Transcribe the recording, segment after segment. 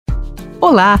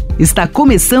Olá, está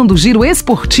começando o Giro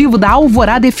Esportivo da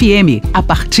Alvorada FM. A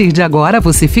partir de agora,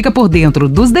 você fica por dentro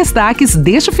dos destaques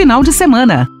deste final de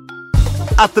semana.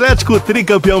 Atlético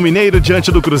tricampeão mineiro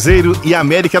diante do Cruzeiro e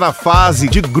América na fase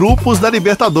de grupos da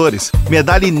Libertadores.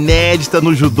 Medalha inédita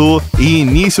no judô e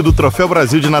início do Troféu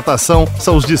Brasil de natação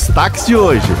são os destaques de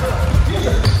hoje.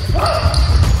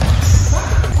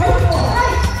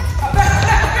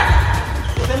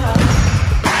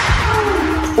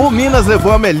 O Minas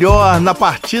levou a melhor na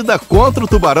partida contra o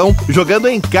Tubarão, jogando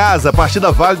em casa,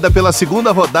 partida válida pela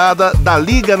segunda rodada da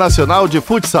Liga Nacional de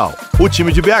Futsal. O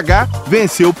time de BH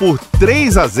venceu por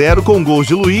 3-0 com gols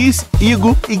de Luiz,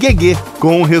 Igo e Gueguê.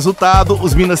 Com o resultado,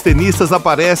 os minas-tenistas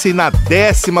aparecem na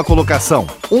 10ª colocação,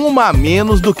 uma a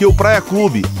menos do que o Praia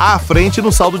Clube, à frente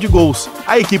no saldo de gols.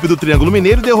 A equipe do Triângulo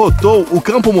Mineiro derrotou o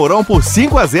Campo Mourão por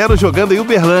 5-0 jogando em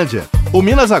Uberlândia. O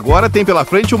Minas agora tem pela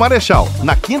frente o Marechal,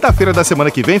 na quinta-feira da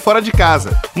semana que vem fora de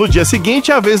casa. No dia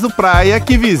seguinte é a vez do Praia,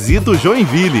 que visita o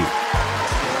Joinville.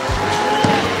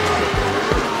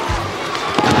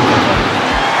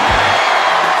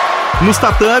 Nos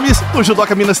tatames, o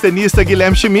judoca minas-tenista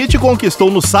Guilherme Schmidt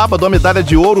conquistou no sábado a medalha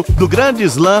de ouro do Grande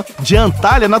Slam de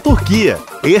Antalya, na Turquia.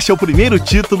 Este é o primeiro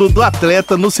título do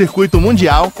atleta no circuito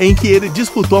mundial em que ele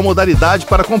disputou a modalidade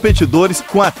para competidores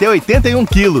com até 81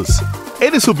 quilos.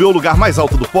 Ele subiu ao lugar mais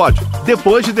alto do pódio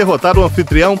depois de derrotar o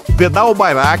anfitrião Vedal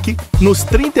Bayrak nos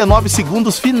 39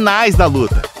 segundos finais da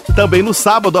luta. Também no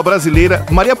sábado, a brasileira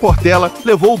Maria Portela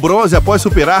levou o bronze após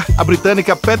superar a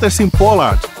britânica Peterson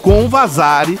Pollard com um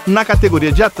Vasari na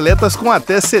categoria de atletas com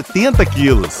até 70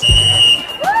 quilos.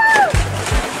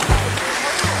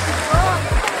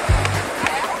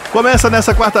 Começa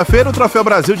nesta quarta-feira o Troféu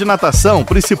Brasil de Natação,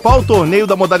 principal torneio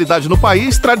da modalidade no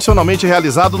país, tradicionalmente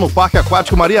realizado no Parque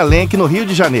Aquático Maria Lenk, no Rio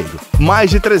de Janeiro. Mais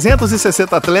de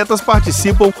 360 atletas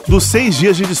participam dos 6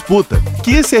 dias de disputa,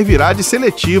 que servirá de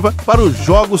seletiva para os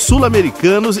Jogos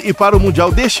Sul-Americanos e para o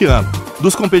Mundial deste ano.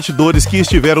 Dos competidores que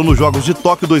estiveram nos Jogos de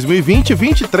Tóquio 2020,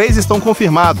 23 estão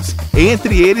confirmados.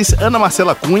 Entre eles, Ana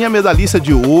Marcela Cunha, medalhista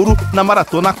de ouro na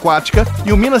maratona aquática,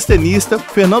 e o minas-tenista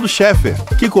Fernando Scheffer,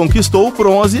 que conquistou o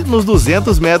bronze nos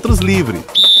 200 metros livre.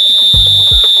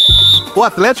 O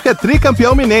Atlético é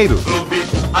tricampeão mineiro. Clube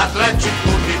Atlético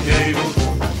Mineiro,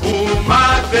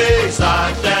 uma vez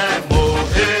até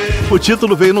morrer. O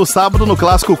título veio no sábado no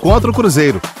clássico contra o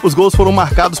Cruzeiro. Os gols foram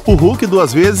marcados por Hulk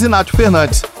 2 vezes e Nátio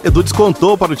Fernandes. Edu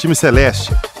descontou para o time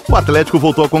celeste. O Atlético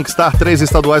voltou a conquistar 3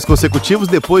 estaduais consecutivos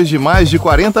depois de mais de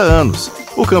 40 anos.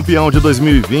 O campeão de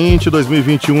 2020,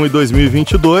 2021 e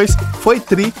 2022 foi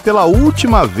tri pela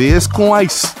última vez com a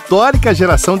histórica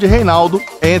geração de Reinaldo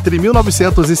entre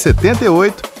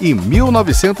 1978 e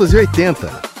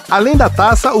 1980. Além da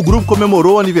taça, o grupo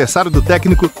comemorou o aniversário do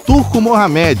técnico Turco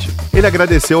Mohamed. Ele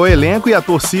agradeceu ao elenco e à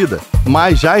torcida,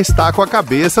 mas já está com a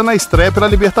cabeça na estreia pela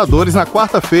Libertadores na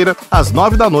quarta-feira, às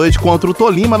 9 da noite, contra o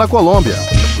Tolima, na Colômbia.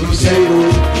 Cruzeiro,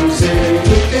 Cruzeiro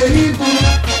querido,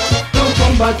 tão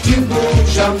combatido,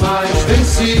 jamais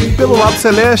vencido. Pelo lado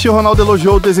celeste, o Ronaldo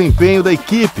elogiou o desempenho da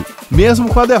equipe, mesmo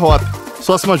com a derrota.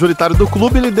 Sócio majoritário do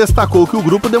clube, ele destacou que o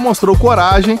grupo demonstrou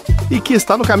coragem e que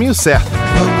está no caminho certo.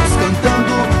 Vamos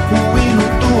cantando o hino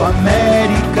do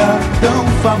América, tão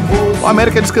famoso. O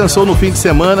América descansou no fim de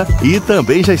semana e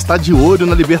também já está de olho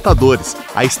na Libertadores.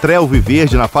 A estreia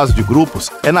alviverde na fase de grupos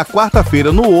é na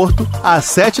quarta-feira no Horto, às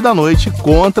 7 da noite,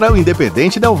 contra o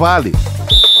Independente Del Valle.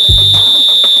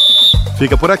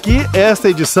 Fica por aqui esta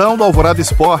edição do Alvorada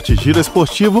Esporte, Giro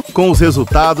Esportivo, com os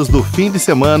resultados do fim de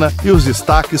semana e os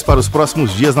destaques para os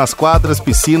próximos dias nas quadras,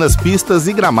 piscinas, pistas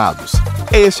e gramados.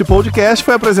 Este podcast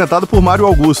foi apresentado por Mário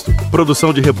Augusto.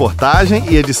 Produção de reportagem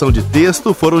e edição de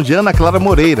texto foram de Ana Clara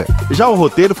Moreira. Já o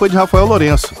roteiro foi de Rafael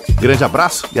Lourenço. Grande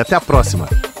abraço e até a próxima.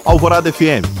 Alvorada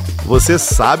FM, você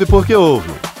sabe por que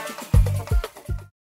ouve.